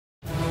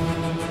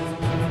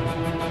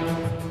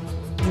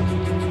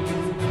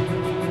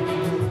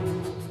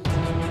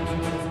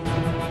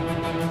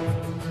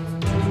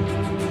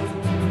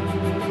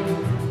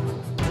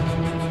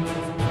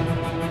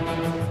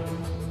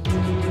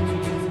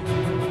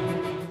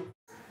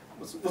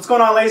What's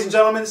going on, ladies and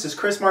gentlemen? This is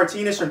Chris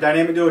Martinez from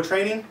Dynamic Duo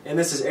Training. And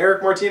this is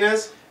Eric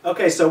Martinez.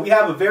 Okay, so we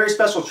have a very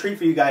special treat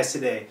for you guys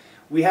today.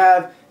 We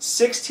have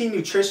 16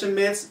 nutrition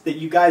myths that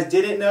you guys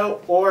didn't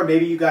know, or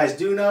maybe you guys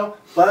do know.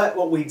 But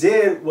what we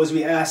did was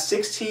we asked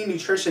 16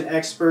 nutrition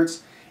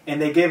experts,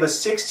 and they gave us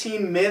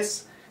 16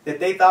 myths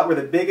that they thought were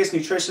the biggest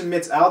nutrition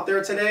myths out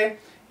there today.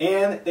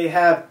 And they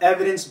have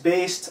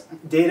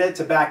evidence-based data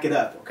to back it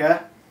up, okay?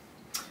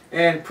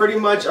 And pretty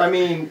much, I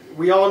mean,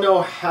 we all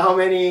know how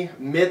many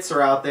myths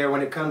are out there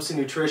when it comes to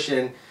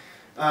nutrition.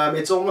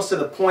 It's almost to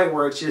the point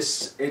where it's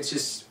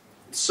just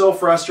so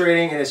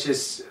frustrating, and it's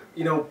just,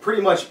 you know,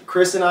 pretty much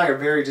Chris and I are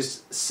very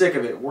just sick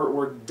of it.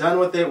 We're done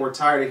with it. We're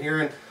tired of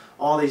hearing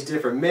all these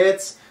different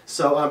myths.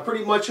 So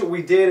pretty much what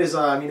we did is,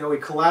 you know, we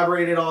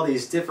collaborated all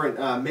these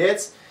different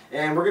myths,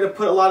 and we're going to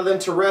put a lot of them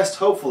to rest,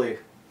 hopefully.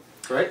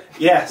 Right?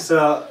 Yeah,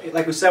 so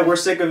like we said, we're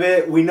sick of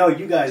it. We know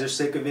you guys are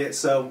sick of it.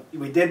 So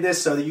we did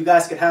this so that you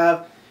guys could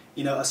have,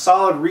 you know, a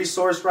solid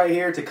resource right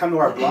here to come to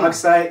our blog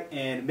site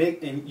and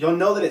you'll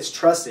know that it's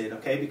trusted,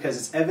 okay? Because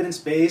it's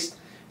evidence-based.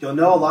 You'll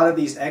know a lot of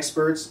these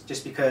experts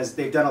just because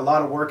they've done a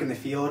lot of work in the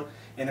field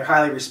and they're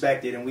highly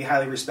respected, and we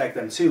highly respect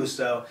them too.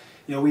 So,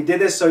 you know, we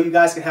did this so you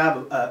guys could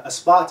have a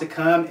spot to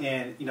come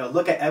and, you know,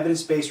 look at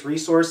evidence-based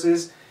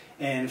resources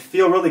and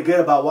feel really good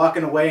about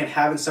walking away and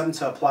having something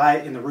to apply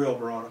in the real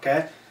world,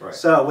 okay? Right.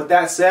 So with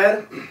that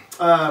said,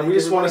 we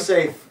just want to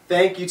say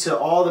thank you to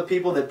all the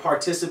people that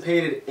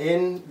participated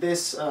in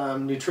this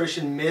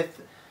nutrition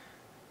myth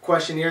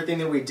questionnaire thing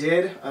that we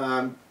did.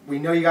 We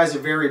know you guys are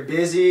very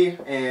busy,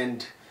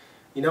 and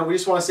you know, we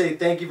just want to say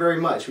thank you very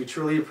much. We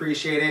truly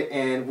appreciate it,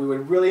 and we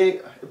would really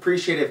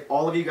appreciate if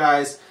all of you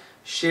guys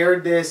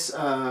shared this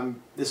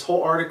this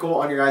whole article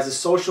on your guys'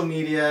 social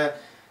media,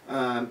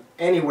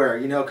 anywhere,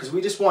 you know, because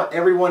we just want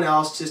everyone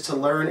else just to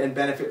learn and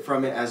benefit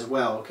from it as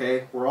well,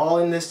 okay? We're all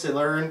in this to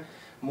learn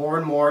more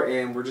and more,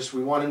 and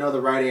we want to know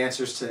the right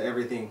answers to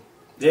everything.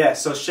 Yeah,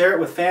 so share it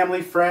with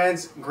family,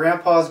 friends,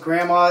 grandpas,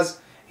 grandmas,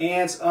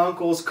 aunts,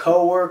 uncles,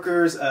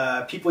 co-workers,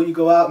 people you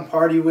go out and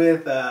party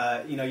with,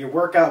 you know, your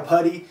workout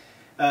buddy,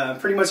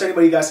 pretty much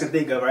anybody you guys can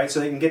think of, right? So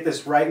they can get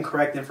this right and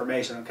correct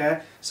information,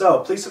 okay? So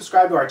please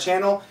subscribe to our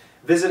channel.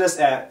 Visit us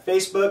at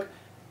Facebook,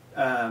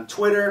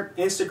 Twitter,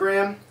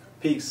 Instagram.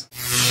 Peace.